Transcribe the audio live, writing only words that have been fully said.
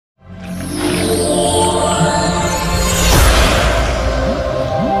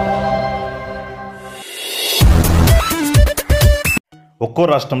ఒక్కో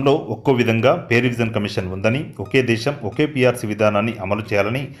రాష్ట్రంలో ఒక్కో విధంగా పే రివిజన్ కమిషన్ ఉందని, ఒకే దేశం ఒకే పీఆర్సీ విధానాన్ని అమలు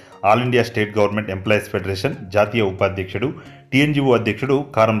చేయాలని all India state government employees federation జాతీయ ఉపాధ్యక్షుడు, టీఎన్జీఓ అధ్యక్షుడు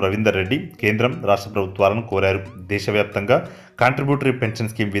కారం రవీందర్ రెడ్డి కేంద్రం, రాష్ట్ర ప్రభుత్వాలను కోరారు. దేశవ్యాప్తంగా కాంట్రిబ్యూటరీ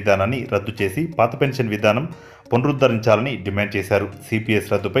పెన్షన్ స్కీమ్ విధానాన్ని రద్దు చేసి పాత పెన్షన్ విధానం పునరుద్ధరించాలని డిమాండ్ చేశారు.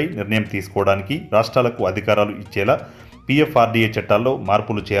 సిపిఎస్ రద్దుపై నిర్ణయం తీసుకోవడానికి రాష్ట్రాలకు అధికారాలు ఇచ్చేలా పీఎఫ్ఆర్డీఏ చట్టాల్లో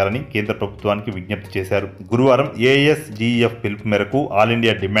మార్పులు చేయాలని కేంద్ర ప్రభుత్వానికి విజ్ఞప్తి చేశారు. గురువారం ఏఐఎస్జీఈఎఫ్ పిలుపు మేరకు ఆల్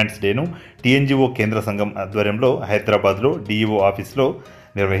ఇండియా డిమాండ్స్ డేను టీఎన్జీఓ కేంద్ర సంఘం ఆధ్వర్యంలో హైదరాబాద్లో డీఈఓ ఆఫీసులో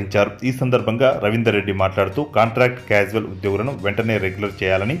నిర్వహించారు. ఈ సందర్భంగా రవీందర్ రెడ్డి మాట్లాడుతూ కాంట్రాక్ట్ క్యాజువల్ ఉద్యోగులను వెంటనే రెగ్యులర్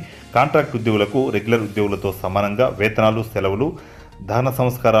చేయాలని, కాంట్రాక్ట్ ఉద్యోగులకు రెగ్యులర్ ఉద్యోగులతో సమానంగా వేతనాలు, సెలవులు, దహన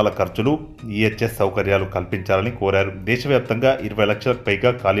సంస్కారాల ఖర్చులు, ఈహెచ్ఎస్ సౌకర్యాలు కల్పించాలని కోరారు. దేశవ్యాప్తంగా 20 లక్షలకు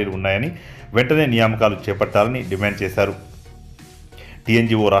పైగా ఖాళీలు ఉన్నాయని వెంటనే నియామకాలు చేపట్టాలని డిమాండ్ చేశారు.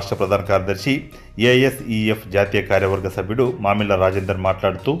 టీఎన్జీఓ రాష్ట్ర ప్రధాన కార్యదర్శి, ఏఐఎస్ఈఎఫ్ జాతీయ కార్యవర్గ సభ్యుడు మామిళ్ల రాజేందర్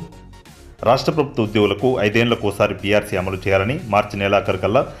మాట్లాడుతూ రాష్ట్ర ప్రభుత్వ ఉద్యోగులకు 5 ఏళ్లకోసారి పీఆర్సీ అమలు చేయాలని, మార్చి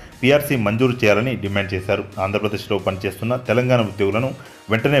నెలాఖరుకల్లా పీఆర్సీ మంజూరు చేయాలని డిమాండ్ చేశారు. ఆంధ్రప్రదేశ్లో పనిచేస్తున్న తెలంగాణ ఉద్యోగులను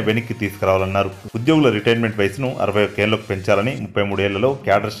వెంటనే వెనక్కి తీసుకురావాలన్నారు. ఉద్యోగుల రిటైర్మెంట్ వయసును 61 ఏళ్లకు పెంచాలని, 33 ఏళ్లలో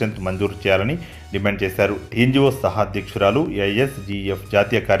క్యాడర్ స్ట్రెంత్ మంజూరు చేయాలని డిమాండ్ చేశారు. టీఎన్జీఓ సహా అధ్యక్షురాలు, ఏఐఎస్జీఈఎఫ్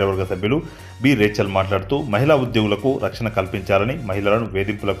జాతీయ కార్యవర్గ సభ్యులు బి రేచల్ మాట్లాడుతూ మహిళా ఉద్యోగులకు రక్షణ కల్పించాలని, మహిళలను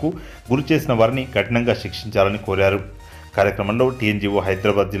వేధింపులకు గురి చేసిన వారిని కఠినంగా శిక్షించాలని కోరారు. కార్యక్రమంలో టీఎన్జీఓ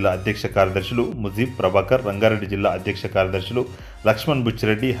హైదరాబాద్ జిల్లా అధ్యక్ష కార్యదర్శులు ముజీబ్, ప్రభాకర్, రంగారెడ్డి జిల్లా అధ్యక్ష కార్యదర్శులు లక్ష్మణ్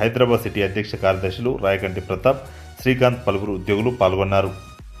బుచ్చిరెడ్డి, హైదరాబాద్ సిటీ అధ్యక్ష కార్యదర్శులు రాయకంటి ప్రతాప్, శ్రీకాంత్, పలువురు ఉద్యోగులు పాల్గొన్నారు.